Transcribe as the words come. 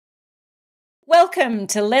Welcome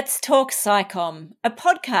to Let's Talk SciComm, a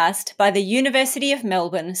podcast by the University of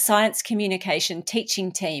Melbourne Science Communication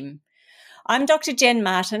Teaching Team. I'm Dr. Jen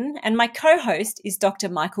Martin and my co-host is Dr.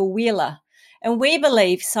 Michael Wheeler, and we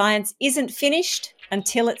believe science isn't finished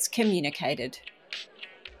until it's communicated.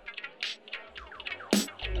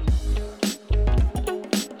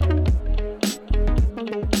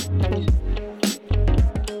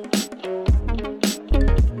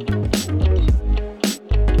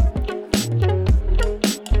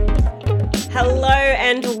 Hello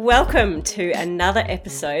and welcome to another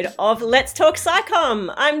episode of Let's Talk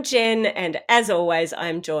SciComm. I'm Jen and as always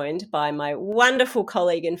I'm joined by my wonderful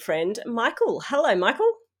colleague and friend Michael. Hello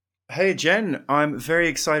Michael. Hey Jen, I'm very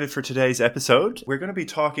excited for today's episode. We're going to be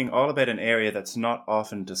talking all about an area that's not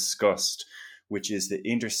often discussed, which is the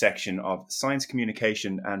intersection of science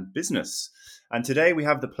communication and business. And today we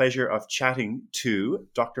have the pleasure of chatting to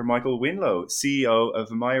Dr. Michael Winlow, CEO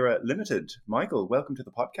of Myra Limited. Michael, welcome to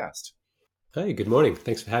the podcast. Hey, good morning.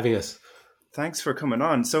 Thanks for having us. Thanks for coming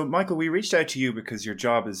on. So, Michael, we reached out to you because your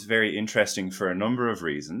job is very interesting for a number of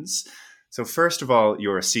reasons. So, first of all,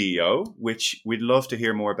 you're a CEO, which we'd love to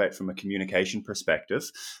hear more about from a communication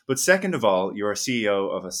perspective. But second of all, you're a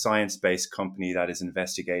CEO of a science-based company that is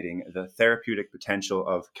investigating the therapeutic potential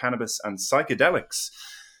of cannabis and psychedelics.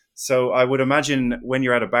 So I would imagine when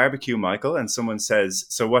you're at a barbecue, Michael, and someone says,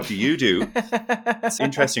 "So what do you do?" It's an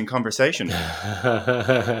interesting conversation.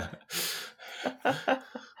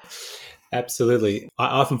 Absolutely. I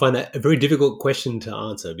often find that a very difficult question to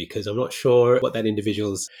answer because I'm not sure what that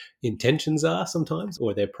individual's intentions are sometimes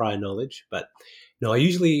or their prior knowledge. But no, I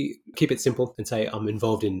usually keep it simple and say I'm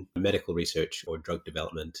involved in medical research or drug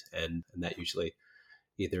development, and that usually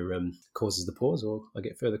either causes the pause or I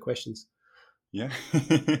get further questions. Yeah.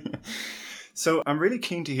 So I'm really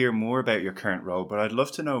keen to hear more about your current role, but I'd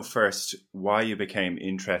love to know first why you became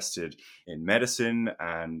interested in medicine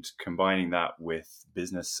and combining that with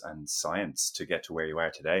business and science to get to where you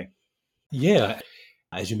are today. Yeah,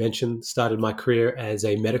 as you mentioned, started my career as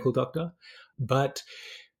a medical doctor, but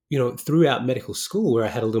throughout medical school where I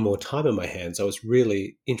had a little more time on my hands, I was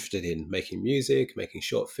really interested in making music, making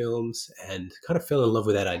short films, and kind of fell in love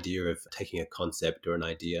with that idea of taking a concept or an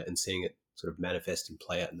idea and seeing it sort of manifest and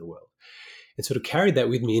play out in the world. And sort of carried that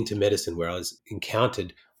with me into medicine where I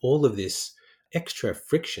encountered all of this extra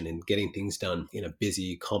friction in getting things done in a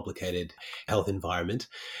busy, complicated health environment.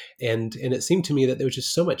 And it seemed to me that there was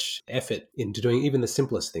just so much effort into doing even the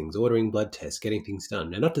simplest things, ordering blood tests, getting things done.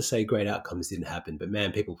 Now, not to say great outcomes didn't happen, but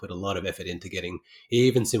man, people put a lot of effort into getting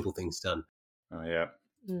even simple things done. Oh, yeah.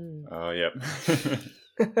 Oh, yeah.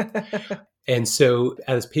 And so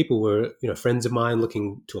as people were, friends of mine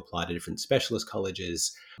looking to apply to different specialist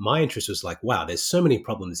colleges, my interest was like, wow, there's so many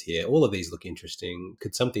problems here. All of these look interesting.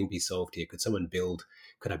 Could something be solved here? Could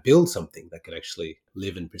I build something that could actually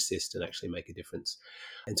live and persist and actually make a difference?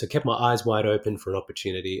 And so kept my eyes wide open for an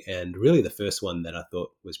opportunity. And really the first one that I thought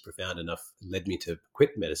was profound enough led me to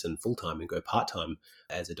quit medicine full-time and go part-time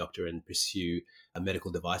as a doctor and pursue a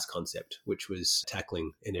medical device concept, which was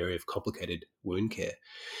tackling an area of complicated wound care.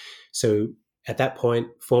 So at that point,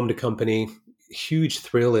 formed a company, huge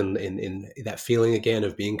thrill in that feeling again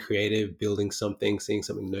of being creative, building something, seeing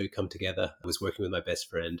something new come together. I was working with my best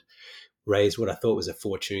friend, raised what I thought was a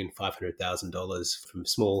fortune, $500,000 from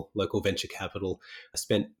small local venture capital. I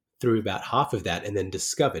spent through about half of that and then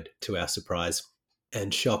discovered, to our surprise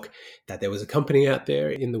and shock, that there was a company out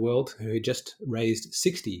there in the world who had just raised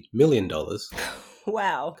 $60 million.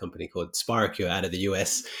 Wow. A company called Spirocure out of the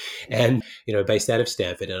US and, based out of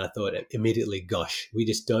Stanford. And I thought immediately, gosh, we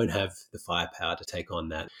just don't have the firepower to take on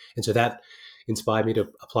that. And so that inspired me to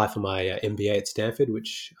apply for my MBA at Stanford,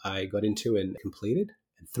 which I got into and completed.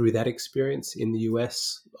 And through that experience in the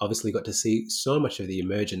US, obviously got to see so much of the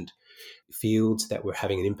emergent fields that were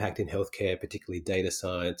having an impact in healthcare, particularly data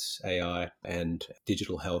science, AI, and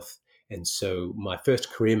digital health. And so my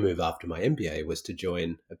first career move after my MBA was to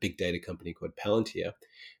join a big data company called Palantir,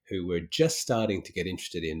 who were just starting to get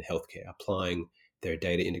interested in healthcare, applying their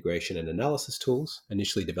data integration and analysis tools,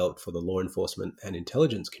 initially developed for the law enforcement and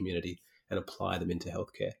intelligence community, and apply them into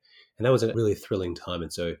healthcare. And that was a really thrilling time.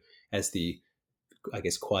 And so as the,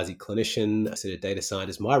 quasi-clinician, sort of data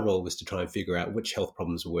scientist, my role was to try and figure out which health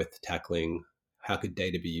problems were worth tackling, how could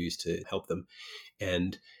data be used to help them.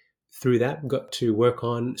 And through that, got to work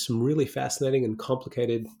on some really fascinating and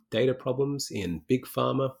complicated data problems in big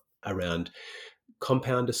pharma around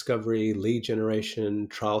compound discovery, lead generation,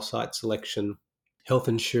 trial site selection, health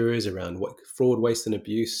insurers around what fraud, waste and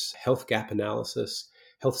abuse, health gap analysis,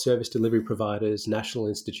 health service delivery providers, national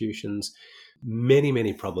institutions, many,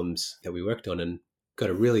 many problems that we worked on, and got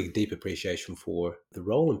a really deep appreciation for the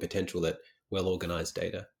role and potential that well-organized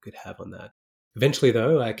data could have on that. Eventually,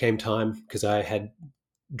 though, came time, because I had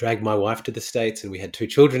dragged my wife to the States and we had 2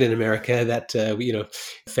 children in America, that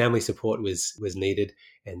family support was needed.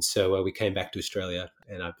 And so we came back to Australia,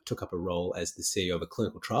 and I took up a role as the CEO of a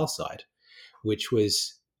clinical trial site, which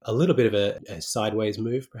was a little bit of a sideways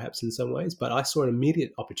move, perhaps in some ways, but I saw an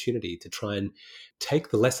immediate opportunity to try and take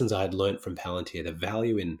the lessons I had learned from Palantir, the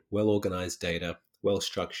value in well-organized data,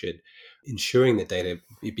 well-structured, ensuring that data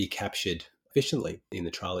be captured efficiently in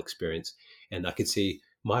the trial experience. And I could see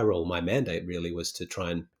my role, my mandate really was to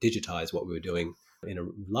try and digitize what we were doing in a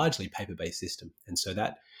largely paper-based system. And so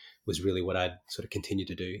that was really what I'd sort of continued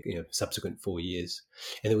to do, subsequent 4 years.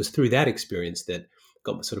 And it was through that experience that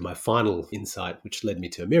got sort of my final insight, which led me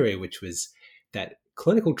to Emyria, which was that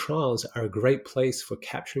clinical trials are a great place for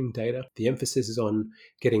capturing data. The emphasis is on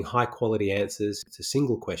getting high quality answers to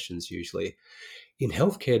single questions usually. In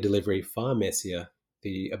healthcare delivery, far messier.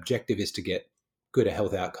 The objective is to get good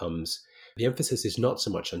health outcomes. The emphasis is not so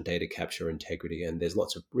much on data capture integrity, and there's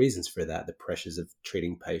lots of reasons for that. The pressures of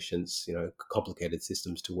treating patients, complicated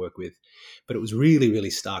systems to work with. But it was really, really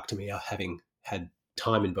stark to me, having had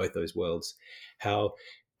time in both those worlds, how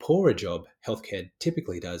poor a job healthcare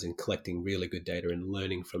typically does in collecting really good data and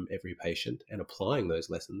learning from every patient and applying those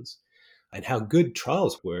lessons, and how good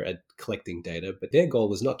trials were at collecting data, but their goal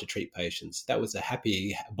was not to treat patients. That was a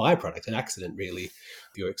happy byproduct, an accident really.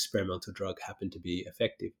 Your experimental drug happened to be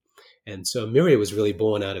effective. And so Emyria was really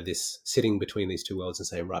born out of this, sitting between these two worlds and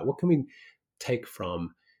saying, right, what can we take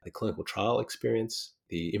from the clinical trial experience,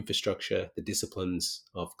 the infrastructure, the disciplines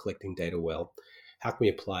of collecting data well? How can we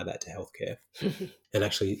apply that to healthcare and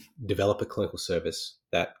actually develop a clinical service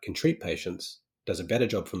that can treat patients, does a better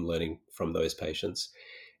job from learning from those patients,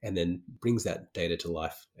 and then brings that data to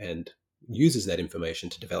life and uses that information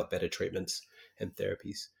to develop better treatments and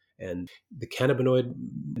therapies? And the cannabinoid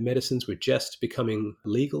medicines were just becoming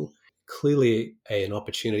legal. Clearly an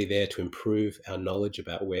opportunity there to improve our knowledge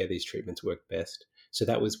about where these treatments work best. So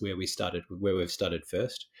that was where we've started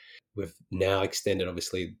first. We've now extended,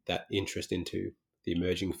 obviously, that interest into the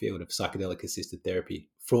emerging field of psychedelic assisted therapy,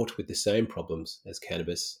 fraught with the same problems as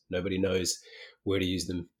cannabis. Nobody knows where to use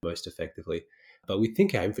them most effectively. But we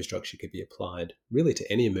think our infrastructure could be applied really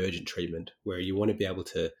to any emergent treatment where you want to be able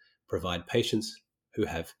to provide patients who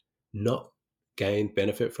have not gained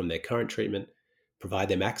benefit from their current treatment, provide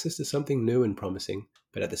them access to something new and promising,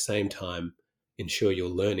 but at the same time, ensure you're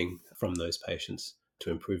learning from those patients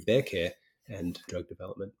to improve their care and drug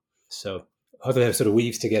development. So hopefully that sort of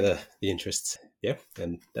weaves together the interests. Yeah,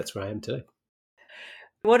 and that's where I am today.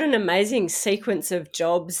 What an amazing sequence of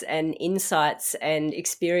jobs and insights and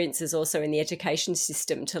experiences also in the education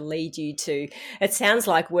system to lead you to, it sounds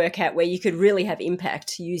like, work out where you could really have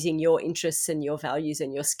impact using your interests and your values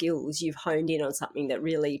and your skills. You've honed in on something that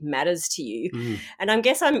really matters to you. And I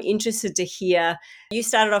guess I'm interested to hear, you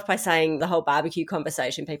started off by saying the whole barbecue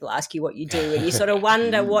conversation, people ask you what you do and you sort of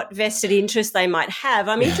wonder what vested interest they might have.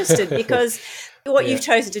 I'm interested because what you've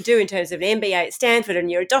chosen to do in terms of an MBA at Stanford and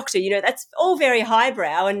you're a doctor, that's all very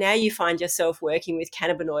highbrow. And now you find yourself working with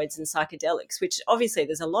cannabinoids and psychedelics, which obviously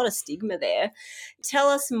there's a lot of stigma there. Tell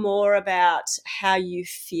us more about how you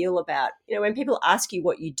feel about, when people ask you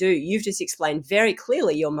what you do, you've just explained very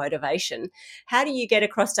clearly your motivation. How do you get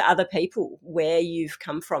across to other people where you've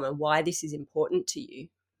come from and why this is important to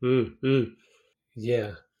you?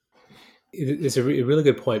 Yeah. It's a really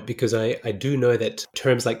good point, because I do know that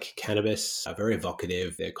terms like cannabis are very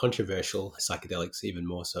evocative. They're controversial, psychedelics even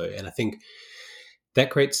more so. And I think that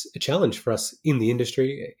creates a challenge for us in the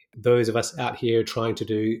industry. Those of us out here trying to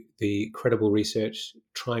do the credible research,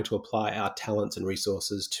 trying to apply our talents and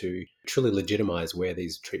resources to truly legitimize where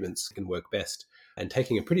these treatments can work best. And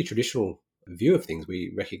taking a pretty traditional view of things,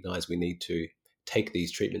 we recognize we need to take these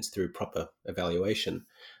treatments through proper evaluation.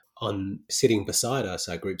 On sitting beside us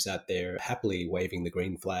are groups out there happily waving the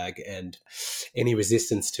green flag, and any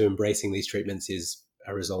resistance to embracing these treatments is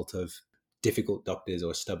a result of difficult doctors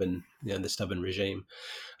or the stubborn regime.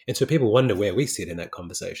 And so people wonder where we sit in that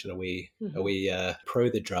conversation. Are we pro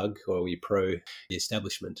the drug, or are we pro the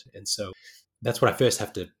establishment? And so that's what I first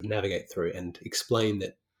have to navigate through and explain,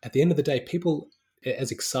 that at the end of the day, people,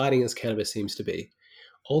 as exciting as cannabis seems to be,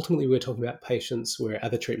 ultimately we're talking about patients where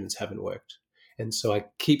other treatments haven't worked. And so I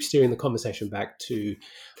keep steering the conversation back to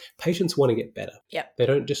patients want to get better. Yep. They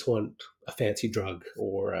don't just want a fancy drug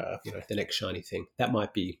or the next shiny thing. That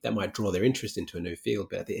might draw their interest into a new field,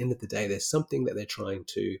 but at the end of the day, there's something that they're trying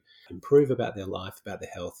to improve about their life, about their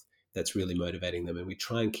health, that's really motivating them, and we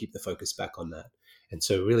try and keep the focus back on that. And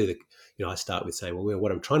so really, I start with saying, well,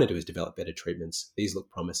 what I'm trying to do is develop better treatments. These look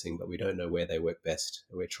promising, but we don't know where they work best.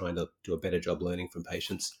 We're trying to do a better job learning from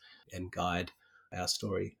patients and guide our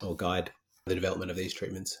story or guide the development of these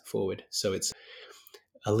treatments forward. So it's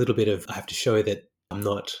a little bit of, I have to show that I'm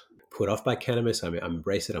not put off by cannabis. I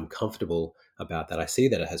embrace it. I'm comfortable about that. I see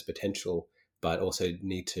that it has potential, but also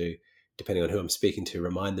need to, depending on who I'm speaking to,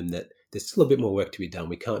 remind them that there's still a bit more work to be done.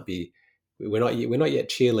 We're not yet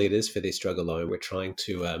cheerleaders for this drug alone. We're trying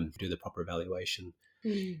to do the proper evaluation.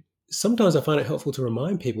 Sometimes I find it helpful to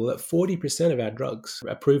remind people that 40% of our drugs,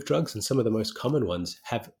 approved drugs, and some of the most common ones,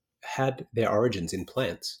 have had their origins in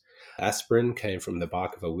plants. Aspirin came from the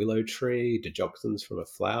bark of a willow tree, digoxin's from a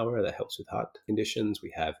flower that helps with heart conditions.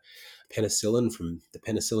 We have penicillin from the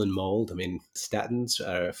penicillin mold. Statins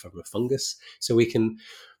are from a fungus. So we can,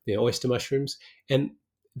 oyster mushrooms. And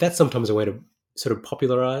that's sometimes a way to sort of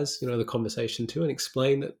popularize, the conversation too, and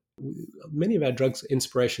explain that many of our drugs'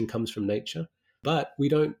 inspiration comes from nature, but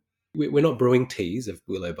we're not brewing teas of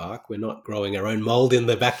willow bark. We're not growing our own mold in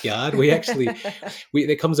the backyard.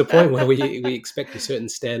 There comes a point where we expect a certain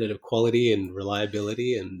standard of quality and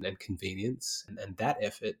reliability and convenience. And that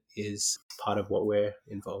effort is part of what we're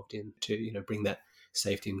involved in to, bring that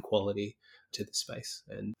safety and quality to the space.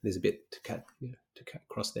 And there's a bit to cut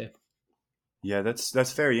across there. Yeah,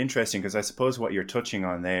 that's very interesting, because I suppose what you're touching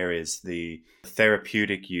on there is the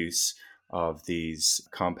therapeutic use of these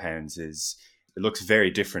compounds it looks very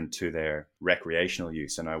different to their recreational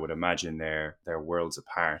use, and I would imagine they're worlds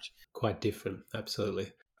apart. Quite different,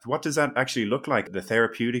 absolutely. What does that actually look like, the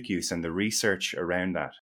therapeutic use and the research around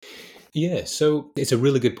that? Yeah, so it's a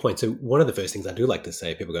really good point. So one of the first things I do like to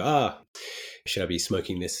say, people go, should I be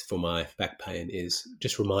smoking this for my back pain, is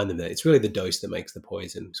just remind them that it's really the dose that makes the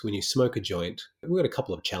poison. So when you smoke a joint, we've got a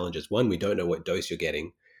couple of challenges. One, we don't know what dose you're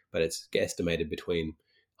getting, but it's estimated between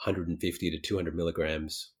 150 to 200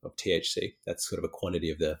 milligrams of THC. That's sort of a quantity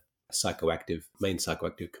of the main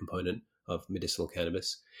psychoactive component of medicinal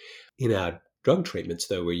cannabis. In our drug treatments,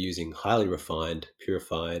 though, we're using highly refined,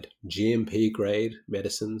 purified, GMP grade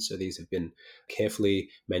medicines. So these have been carefully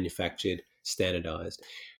manufactured, standardized.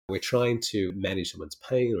 We're trying to manage someone's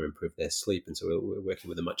pain or improve their sleep. And so we're working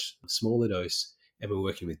with a much smaller dose, and we're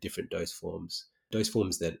working with different dose forms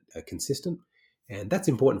that are consistent. And that's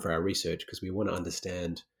important for our research, because we want to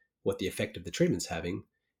understand what the effect of the treatment's having.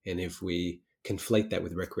 And if we conflate that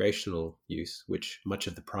with recreational use, which much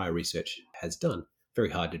of the prior research has done,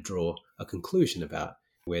 very hard to draw a conclusion about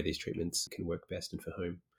where these treatments can work best and for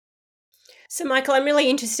whom. So, Michael, I'm really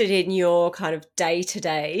interested in your kind of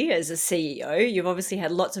day-to-day as a CEO. You've obviously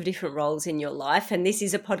had lots of different roles in your life, and this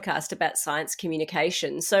is a podcast about science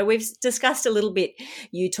communication. So we've discussed a little bit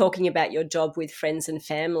you talking about your job with friends and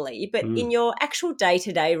family, but in your actual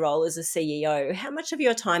day-to-day role as a CEO, how much of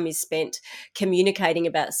your time is spent communicating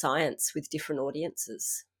about science with different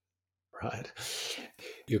audiences? Right.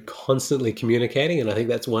 You're constantly communicating. And I think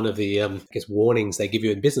that's one of the warnings they give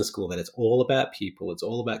you in business school, that it's all about people. It's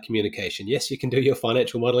all about communication. Yes, you can do your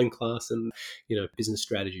financial modeling class and, business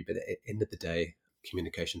strategy, but at the end of the day,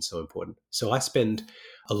 communication is so important. So I spend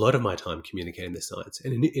a lot of my time communicating the science.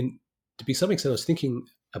 And to be some extent, I was thinking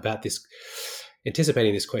about this,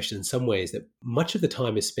 anticipating this question in some ways, that much of the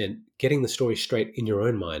time is spent getting the story straight in your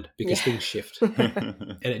own mind, because things shift.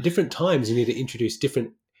 And at different times, you need to introduce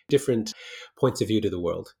different points of view to the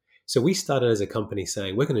world. So we started as a company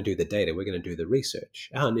saying, we're going to do the data, we're going to do the research.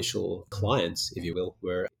 Our initial clients, if you will,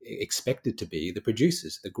 were expected to be the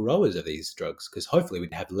producers, the growers of these drugs, because hopefully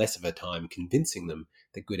we'd have less of a time convincing them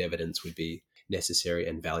that good evidence would be necessary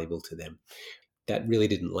and valuable to them. That really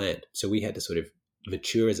didn't land. So we had to sort of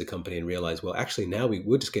mature as a company and realize, well, actually now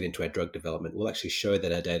we'll just get into our drug development. We'll actually show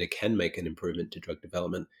that our data can make an improvement to drug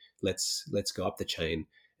development. Let's go up the chain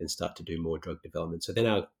and start to do more drug development. So then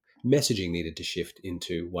our messaging needed to shift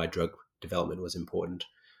into why drug development was important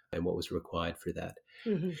and what was required for that.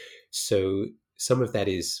 Mm-hmm. So some of that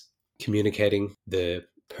is communicating the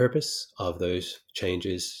purpose of those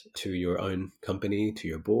changes to your own company, to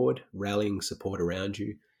your board, rallying support around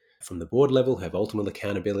you from the board level, have ultimate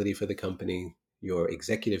accountability for the company, your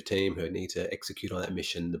executive team who need to execute on that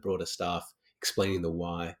mission, the broader staff, explaining the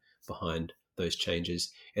why behind those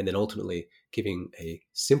changes, and then ultimately giving a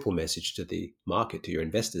simple message to the market, to your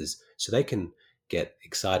investors, so they can get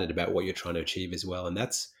excited about what you're trying to achieve as well. And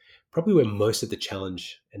that's probably where most of the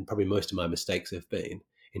challenge and probably most of my mistakes have been,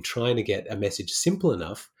 in trying to get a message simple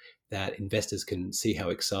enough that investors can see how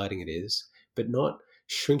exciting it is, but not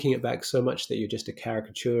shrinking it back so much that you're just a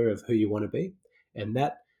caricature of who you want to be. And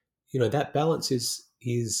that, that balance is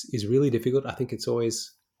really difficult. I think it's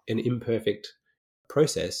always an imperfect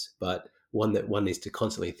process, but one that one needs to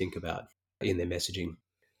constantly think about in their messaging.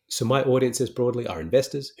 So my audiences broadly are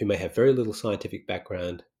investors who may have very little scientific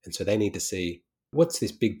background, and so they need to see what's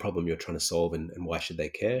this big problem you're trying to solve, and why should they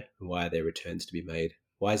care? And why are there returns to be made?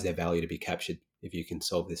 Why is there value to be captured if you can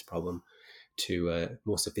solve this problem? To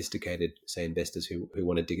more sophisticated, say, investors who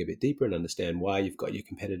want to dig a bit deeper and understand why you've got your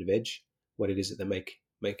competitive edge, what it is that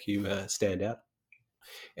make you stand out,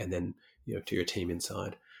 and then to your team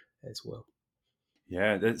inside as well.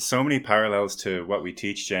 Yeah, there's so many parallels to what we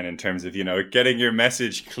teach, Jen, in terms of, getting your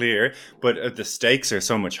message clear, but the stakes are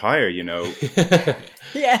so much higher,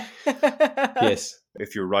 Yeah. Yes.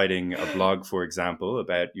 If you're writing a blog, for example,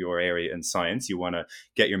 about your area in science, you want to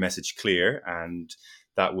get your message clear, and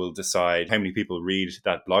that will decide how many people read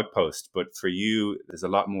that blog post. But for you, there's a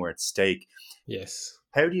lot more at stake. Yes.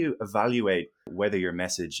 How do you evaluate whether your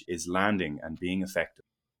message is landing and being effective?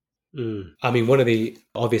 I mean, one of the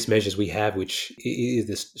obvious measures we have, which is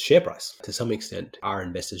this share price, to some extent. Are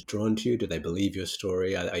investors drawn to you? Do they believe your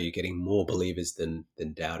story? Are you getting more believers than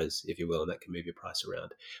doubters, if you will? And that can move your price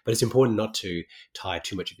around. But it's important not to tie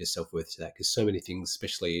too much of your self-worth to that, because so many things,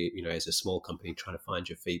 especially, as a small company trying to find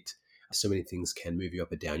your feet, so many things can move you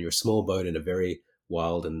up and down. You're a small boat in a very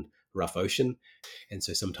wild and rough ocean. And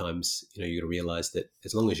so sometimes, you got to realize that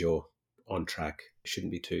as long as you're on track, you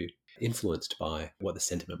shouldn't be too influenced by what the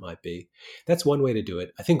sentiment might be. That's one way to do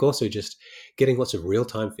it. I think also just getting lots of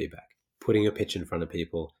real-time feedback, putting a pitch in front of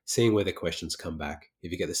people, seeing where the questions come back.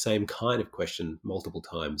 If you get the same kind of question multiple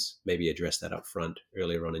times, maybe address that up front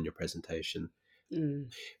earlier on in your presentation.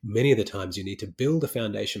 Many of the times you need to build a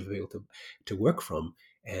foundation for people to work from.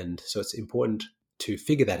 And so it's important to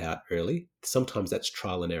figure that out early. Sometimes that's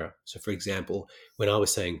trial and error. So for example, when I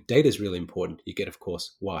was saying data is really important, you get, of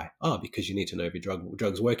course, why? Because you need to know if your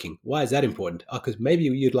drug's working. Why is that important? Because maybe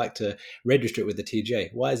you'd like to register it with the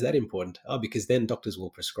TGA. Why is that important? Because then doctors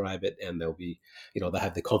will prescribe it, and they'll be, they'll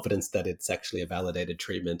have the confidence that it's actually a validated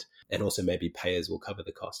treatment, and also maybe payers will cover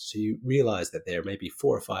the cost. So you realize that there may be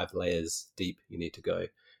 4 or 5 layers deep you need to go.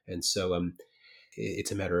 And so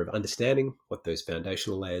it's a matter of understanding what those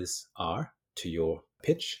foundational layers are to your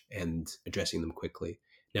pitch and addressing them quickly.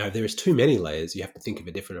 Now, if there is too many layers, you have to think of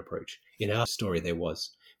a different approach. In our story, there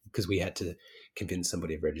was, because we had to convince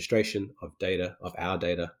somebody of registration, of data, of our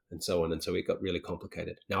data, and so on. And so it got really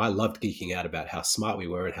complicated. Now, I loved geeking out about how smart we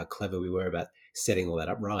were and how clever we were about setting all that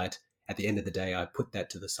up right. At the end of the day, I put that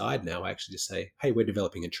to the side now. I actually just say, hey, we're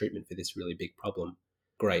developing a treatment for this really big problem.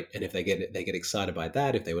 Great. And if they get excited by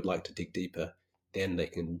that, if they would like to dig deeper, then they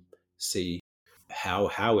can see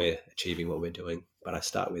how we're achieving what we're doing. But I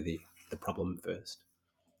start with the problem first.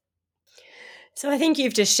 So I think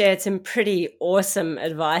you've just shared some pretty awesome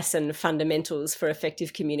advice and fundamentals for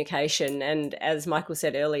effective communication. And as Michael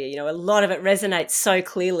said earlier, a lot of it resonates so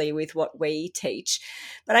clearly with what we teach.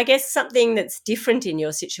 But I guess something that's different in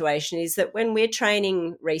your situation is that when we're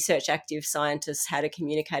training research active scientists how to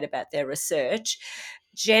communicate about their research,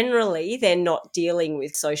 generally they're not dealing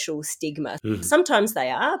with social stigma. Sometimes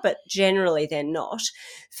they are, but generally they're not.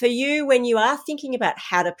 For you, when you are thinking about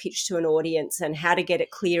how to pitch to an audience and how to get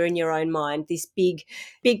it clear in your own mind, this big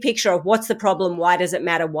picture of what's the problem, why does it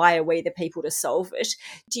matter, why are we the people to solve it,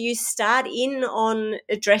 do you start in on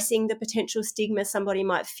addressing the potential stigma somebody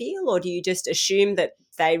might feel, or do you just assume that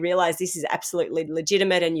they realize this is absolutely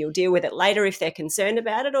legitimate and you'll deal with it later if they're concerned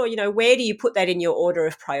about it? Or, where do you put that in your order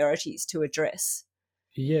of priorities to address?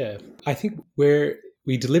 Yeah, I think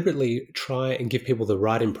we deliberately try and give people the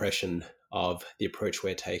right impression of the approach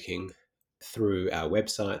we're taking through our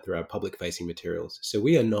website, through our public-facing materials. So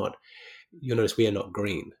we are not, you'll notice we are not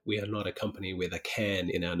green. We are not a company with a can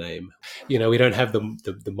in our name. We don't have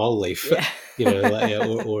the mole leaf,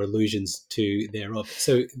 or allusions to thereof.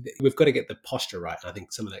 So we've got to get the posture right. And I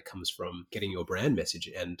think some of that comes from getting your brand message.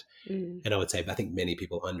 And I would say, I think many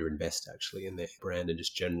people underinvest actually in their brand and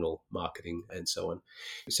just general marketing and so on.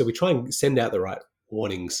 So we try and send out the right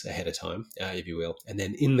warnings ahead of time, if you will. And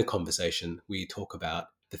then in the conversation, we talk about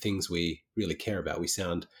the things we really care about. We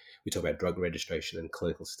talk about drug registration and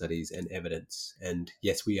clinical studies and evidence. And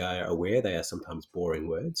yes, we are aware they are sometimes boring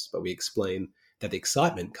words, but we explain that the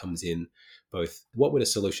excitement comes in both what would a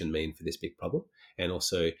solution mean for this big problem, and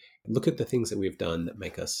also look at the things that we've done that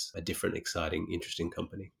make us a different, exciting, interesting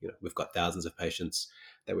company. We've got thousands of patients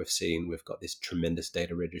that we've seen. We've got this tremendous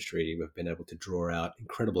data registry. We've been able to draw out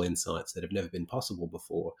incredible insights that have never been possible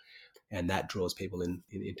before. And that draws people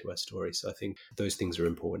into our story. So I think those things are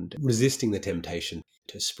important. Resisting the temptation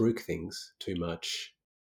to spruik things too much.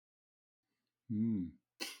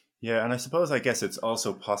 Yeah, and I guess it's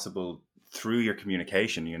also possible through your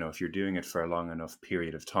communication, if you're doing it for a long enough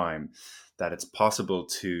period of time, that it's possible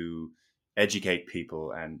to educate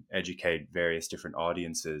people and educate various different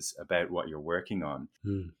audiences about what you're working on.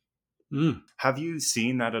 Mm. Have you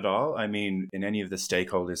seen that at all? I mean, in any of the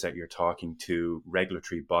stakeholders that you're talking to,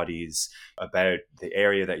 regulatory bodies, about the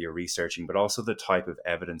area that you're researching, but also the type of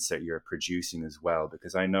evidence that you're producing as well?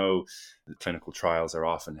 Because I know the clinical trials are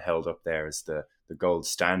often held up there as the gold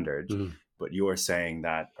standard, Mm. but you're saying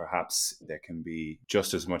that perhaps there can be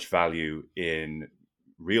just as much value in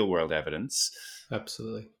real world evidence.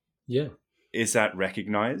 Absolutely. Yeah. Is that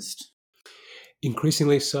recognized?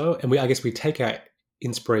 Increasingly so. And I guess we take our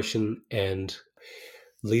inspiration and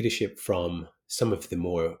leadership from some of the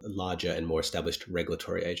more larger and more established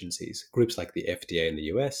regulatory agencies. Groups like the FDA in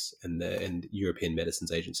the US and the European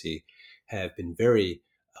Medicines Agency have been very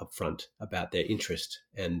upfront about their interest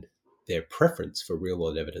and their preference for real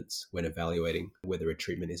world evidence when evaluating whether a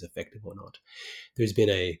treatment is effective or not. There's been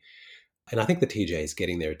and I think the TGA is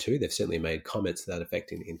getting there too. They've certainly made comments to that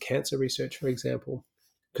effect in cancer research, for example,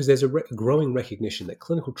 because there's a growing recognition that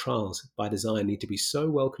clinical trials by design need to be so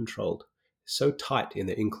well controlled, so tight in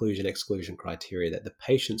their inclusion-exclusion criteria that the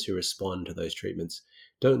patients who respond to those treatments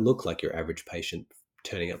don't look like your average patient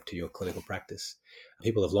turning up to your clinical practice.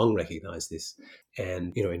 People have long recognized this.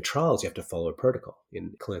 And, in trials, you have to follow a protocol.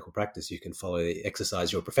 In clinical practice, you can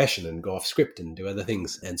exercise your profession and go off script and do other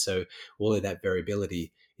things. And so all of that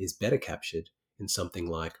variability is better captured in something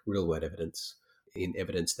like real-world evidence, in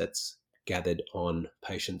evidence that's gathered on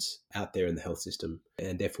patients out there in the health system.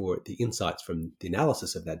 And therefore, the insights from the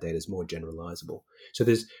analysis of that data is more generalizable. So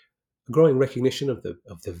there's a growing recognition of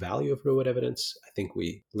the value of real-world evidence. I think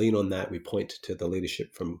we lean on that. We point to the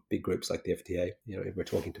leadership from big groups like the FDA. If we're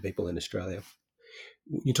talking to people in Australia.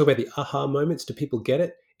 You talk about the aha moments. Do people get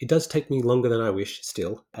it? It does take me longer than I wish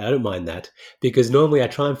still. I don't mind that, because normally I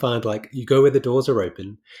try and find, you go where the doors are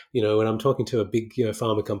open. When I'm talking to a big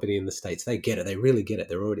pharma company in the States, they get it. They really get it.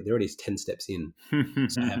 They're already 10 steps in.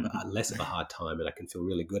 So I have less of a hard time, and I can feel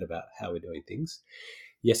really good about how we're doing things.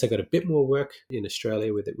 Yes, I got a bit more work in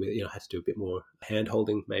Australia with it. I had to do a bit more hand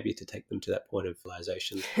holding maybe to take them to that point of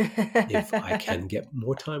realization. If I can get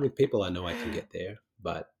more time with people, I know I can get there.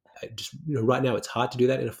 But right now it's hard to do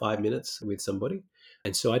that in 5 minutes with somebody.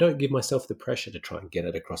 And so I don't give myself the pressure to try and get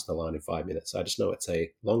it across the line in 5 minutes. I just know it's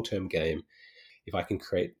a long-term game. If I can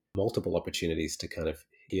create multiple opportunities to kind of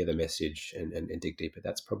hear the message and dig deeper,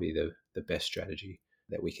 that's probably the best strategy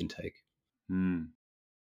that we can take. Mm.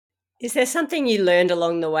 Is there something you learned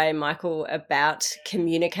along the way, Michael, about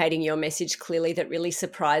communicating your message clearly that really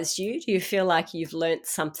surprised you? Do you feel like you've learnt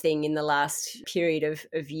something in the last period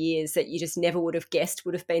of years that you just never would have guessed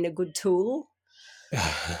would have been a good tool?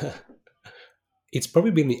 It's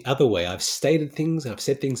probably been the other way. I've stated things, I've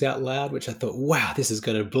said things out loud, which I thought, wow, this is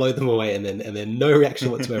going to blow them away. And then no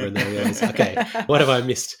reaction whatsoever. And then I realized, okay, what have I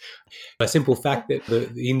missed? A simple fact that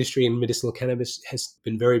the industry in medicinal cannabis has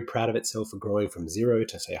been very proud of itself for growing from 0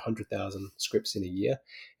 to, say, 100,000 scripts in a year.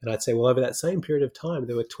 And I'd say, well, over that same period of time,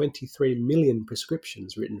 there were 23 million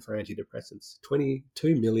prescriptions written for antidepressants,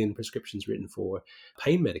 22 million prescriptions written for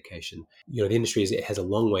pain medication. The industry has a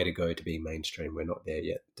long way to go to be mainstream. We're not there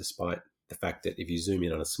yet, despite the fact that if you zoom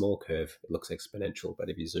in on a small curve, it looks exponential, but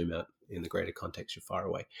if you zoom out in the greater context, you're far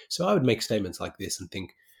away. So I would make statements like this and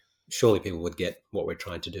think, surely people would get what we're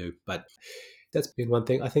trying to do. But that's been one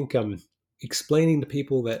thing. I think explaining to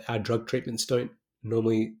people that our drug treatments don't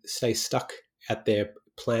normally stay stuck at their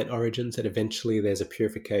plant origins, that eventually there's a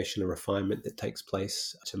purification, a refinement that takes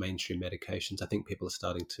place to mainstream medications. I think people are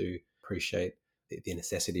starting to appreciate the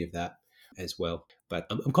necessity of that as well. But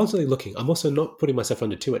I'm constantly looking. I'm also not putting myself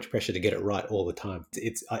under too much pressure to get it right all the time.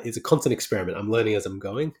 It's a constant experiment. I'm learning as I'm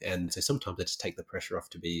going. And so sometimes I just take the pressure off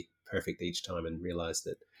to be perfect each time and realize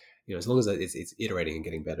that, as long as it's iterating and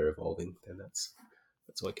getting better, evolving, then that's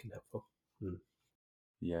all I can hope for.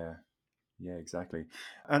 Yeah, exactly.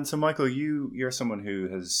 And so, Michael, you're someone who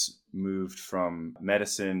has moved from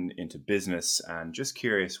medicine into business, and just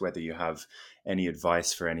curious whether you have any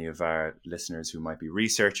advice for any of our listeners who might be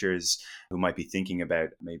researchers, who might be thinking about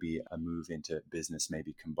maybe a move into business,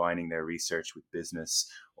 maybe combining their research with business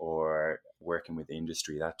or working with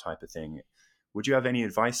industry, that type of thing. Would you have any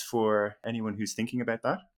advice for anyone who's thinking about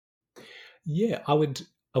that? Yeah, I would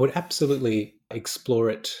absolutely explore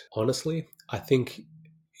it honestly. I think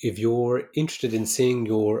if you're interested in seeing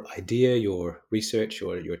your idea, your research,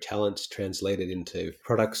 or your talents translated into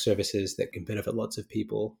products, services that can benefit lots of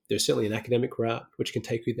people, there's certainly an academic route which can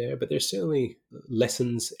take you there, but there's certainly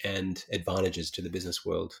lessons and advantages to the business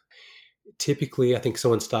world. Typically, I think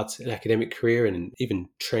someone starts an academic career, and even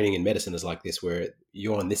training in medicine is like this, where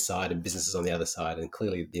you're on this side and business is on the other side, and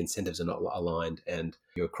clearly the incentives are not aligned, and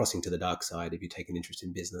you're crossing to the dark side if you take an interest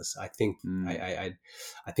in business. I think I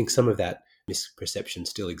think some of that misperception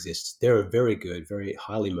still exists. There are very good, very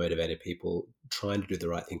highly motivated people trying to do the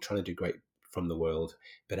right thing, trying to do great from the world,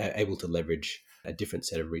 but are able to leverage a different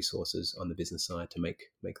set of resources on the business side to make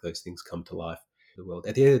those things come to life in the world.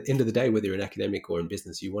 At the end of the day, whether you're an academic or in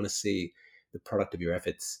business, you want to see the product of your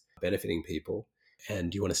efforts benefiting people,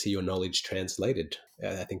 and you want to see your knowledge translated.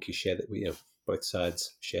 I think you share that. Both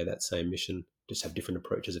sides share that same mission, just have different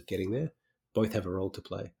approaches of getting there. Both have a role to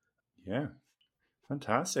play. Yeah.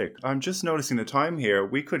 Fantastic. I'm just noticing the time here.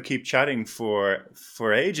 We could keep chatting for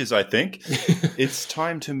ages, I think. It's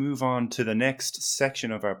time to move on to the next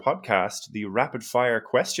section of our podcast, the rapid fire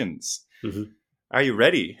questions. Mm-hmm. Are you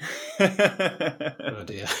ready? Oh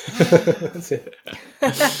dear. That's it.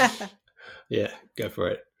 Yeah, go for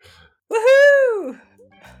it. Woohoo!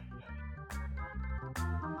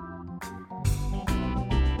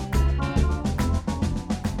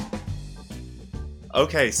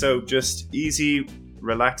 Okay, so just easy,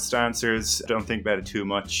 relaxed answers. Don't think about it too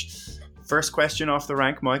much. First question off the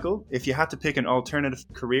rank, Michael. If you had to pick an alternative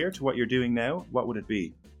career to what you're doing now, what would it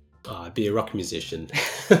be? I'd be a rock musician.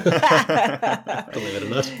 Believe it or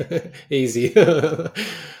not. Easy.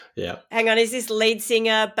 Yeah. Hang on, is this lead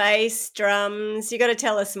singer, bass, drums? You got to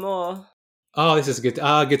tell us more. Oh, this is a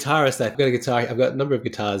guitarist. I've got a guitar. I've got a number of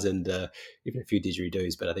guitars and even a few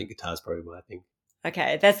didgeridoos, but I think guitar's probably my thing.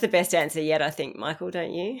 Okay, that's the best answer yet, I think, Michael,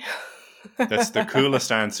 don't you? That's the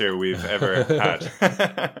coolest answer we've ever had.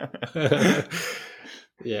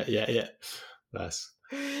 Yeah. Nice.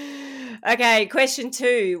 Okay, question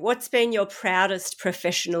 2. What's been your proudest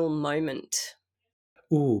professional moment?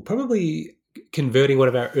 Ooh, probably converting one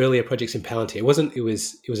of our earlier projects in Palantir. It was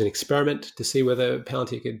an experiment to see whether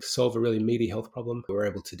Palantir could solve a really meaty health problem. We were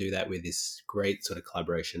able to do that with this great sort of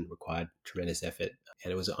collaboration, required tremendous effort,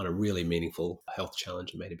 and it was on a really meaningful health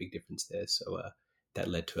challenge and made a big difference there. So that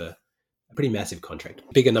led to a pretty massive contract,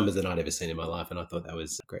 bigger numbers than I'd ever seen in my life, and I thought that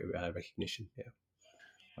was great recognition. Yeah.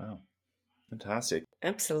 Wow. Fantastic.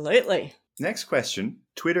 Absolutely. Next question,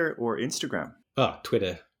 Twitter or Instagram? Oh,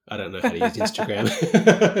 Twitter. I don't know how to use Instagram.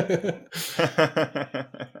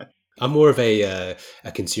 I'm more of a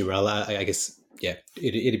consumer. I guess, yeah,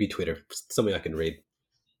 it'd be Twitter, something I can read.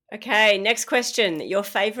 Okay, next question. Your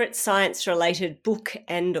favourite science-related book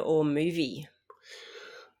and or movie?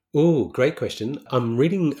 Oh, great question. I'm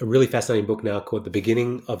reading a really fascinating book now called The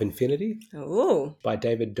Beginning of Infinity. Oh. By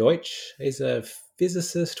David Deutsch. He's a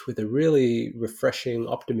physicist with a really refreshing,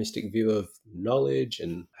 optimistic view of knowledge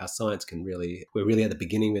and how science we're really at the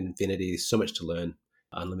beginning of infinity. There's so much to learn,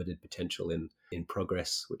 unlimited potential in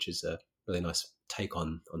progress, which is a really nice take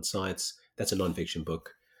on science. That's a non-fiction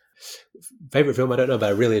book. Favorite film, I don't know, but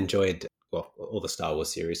I really enjoyed, all the Star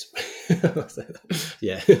Wars series.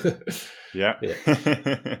 Yeah. Yeah.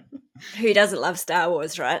 Who doesn't love Star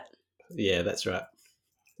Wars, right? Yeah, that's right.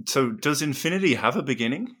 So does infinity have a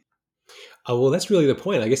beginning? Oh, well, that's really the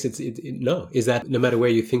point. I guess is that no matter where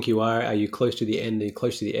you think you are you close to the end, are you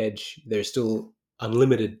close to the edge, there's still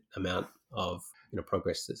unlimited amount of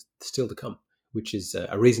progress that's still to come, which is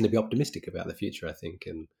a reason to be optimistic about the future, I think,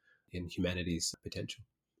 and in humanity's potential.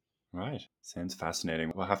 Right. Sounds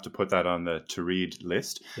fascinating. We'll have to put that on the to-read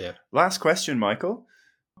list. Yeah. Last question, Michael.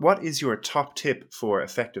 What is your top tip for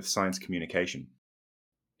effective science communication?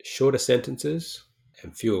 Shorter sentences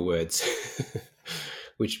and fewer words,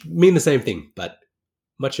 which mean the same thing, but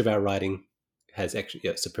much of our writing has actually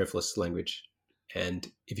superfluous language. And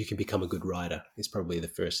if you can become a good writer, it's probably the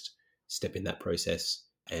first step in that process,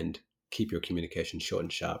 and keep your communication short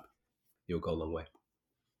and sharp. You'll go a long way.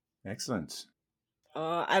 Excellent.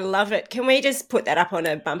 Oh, I love it. Can we just put that up on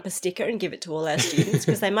a bumper sticker and give it to all our students?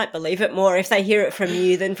 Because they might believe it more if they hear it from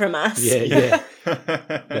you than from us. Yeah.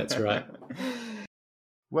 That's right.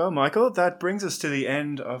 Well, Michael, that brings us to the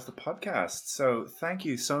end of the podcast. So thank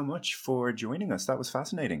you so much for joining us. That was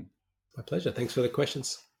fascinating. My pleasure. Thanks for the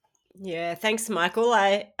questions. Yeah, thanks, Michael.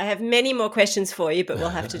 I have many more questions for you, but we'll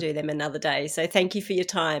have to do them another day. So thank you for your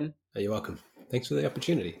time. You're welcome. Thanks for the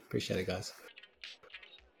opportunity. Appreciate it, guys.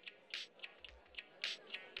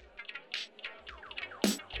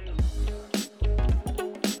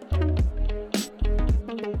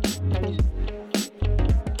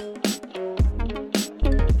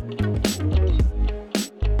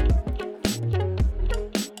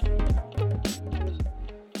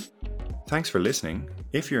 Thanks for listening.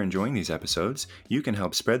 If you're enjoying these episodes, you can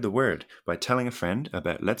help spread the word by telling a friend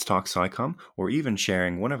about Let's Talk SciComm, or even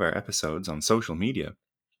sharing one of our episodes on social media.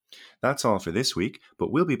 That's all for this week,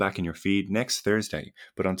 but we'll be back in your feed next Thursday.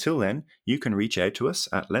 But until then, you can reach out to us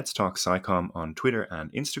at Let's Talk SciComm on Twitter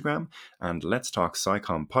and Instagram, and Let's Talk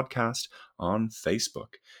SciComm Podcast on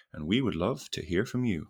Facebook. And we would love to hear from you.